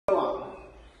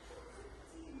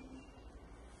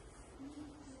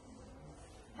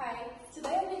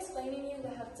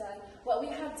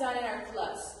have done in our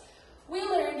class. We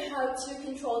learned how to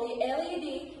control the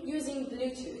LED using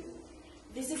Bluetooth.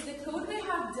 This is the code we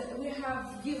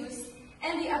have used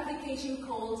and the application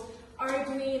called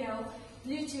Arduino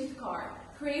Bluetooth card,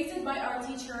 created by our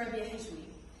teacher Rabii HAJOUI.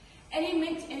 And it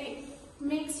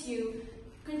makes you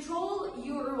control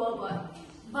your robot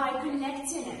by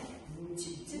connecting it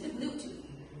to the Bluetooth.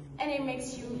 And it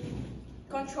makes you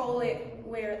control it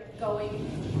where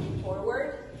going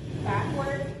forward,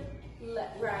 backward,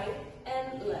 right,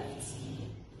 and left.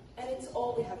 And it's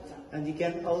all we have done. And you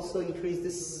can also increase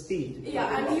the speed.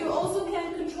 Yeah, and you also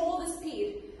can control the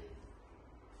speed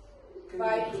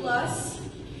by plus.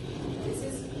 This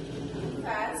is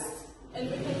fast, and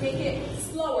we can make it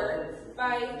slower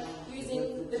by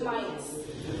using the minus.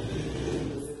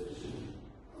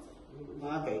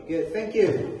 Okay, good. Thank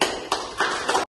you.